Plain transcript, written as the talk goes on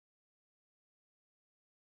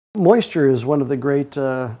Moisture is one of the great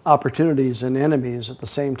opportunities and enemies at the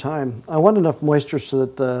same time. I want enough moisture so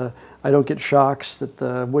that I don't get shocks, that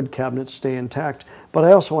the wood cabinets stay intact, but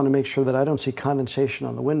I also want to make sure that I don't see condensation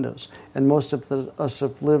on the windows. And most of us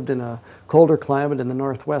have lived in a colder climate in the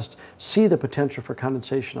Northwest, see the potential for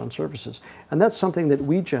condensation on surfaces. And that's something that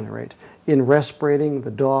we generate in respirating,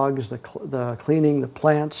 the dogs, the cleaning, the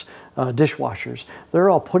plants, dishwashers. They're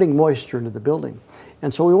all putting moisture into the building.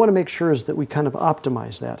 And so we want to make sure is that we kind of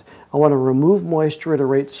optimize that. I want to remove moisture at a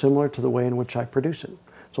rate similar to the way in which I produce it.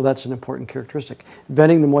 So that's an important characteristic.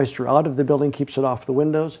 Venting the moisture out of the building keeps it off the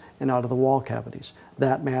windows and out of the wall cavities.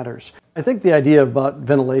 That matters. I think the idea about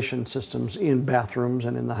ventilation systems in bathrooms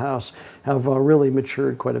and in the house have really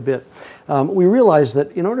matured quite a bit. We realize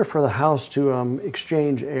that in order for the house to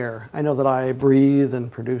exchange air, I know that I breathe and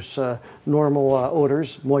produce normal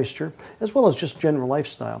odors, moisture, as well as just general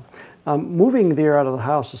lifestyle. Moving the air out of the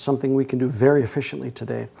house is something we can do very efficiently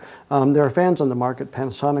today. There are fans on the market.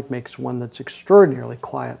 Panasonic makes one that's extraordinarily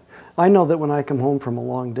quiet. I know that when I come home from a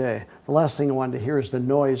long day, the last thing I want to hear is the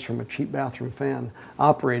noise from a cheap bathroom fan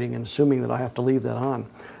operating and assuming that I have to leave that on.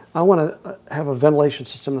 I want to have a ventilation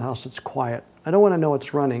system in the house that's quiet. I don't want to know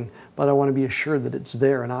it's running, but I want to be assured that it's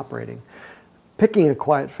there and operating. Picking a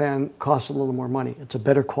quiet fan costs a little more money. It's a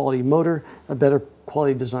better quality motor, a better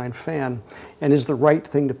quality designed fan, and is the right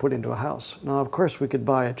thing to put into a house. Now, of course, we could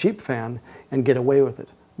buy a cheap fan and get away with it,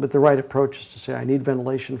 but the right approach is to say, I need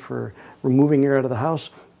ventilation for removing air out of the house,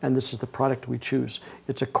 and this is the product we choose.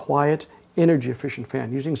 It's a quiet, energy-efficient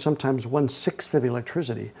fan, using sometimes 1/6 of the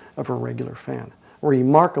electricity of a regular fan. A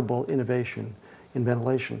remarkable innovation in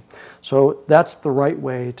ventilation. So that's the right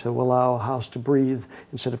way to allow a house to breathe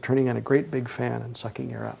instead of turning on a great big fan and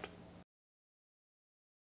sucking air out.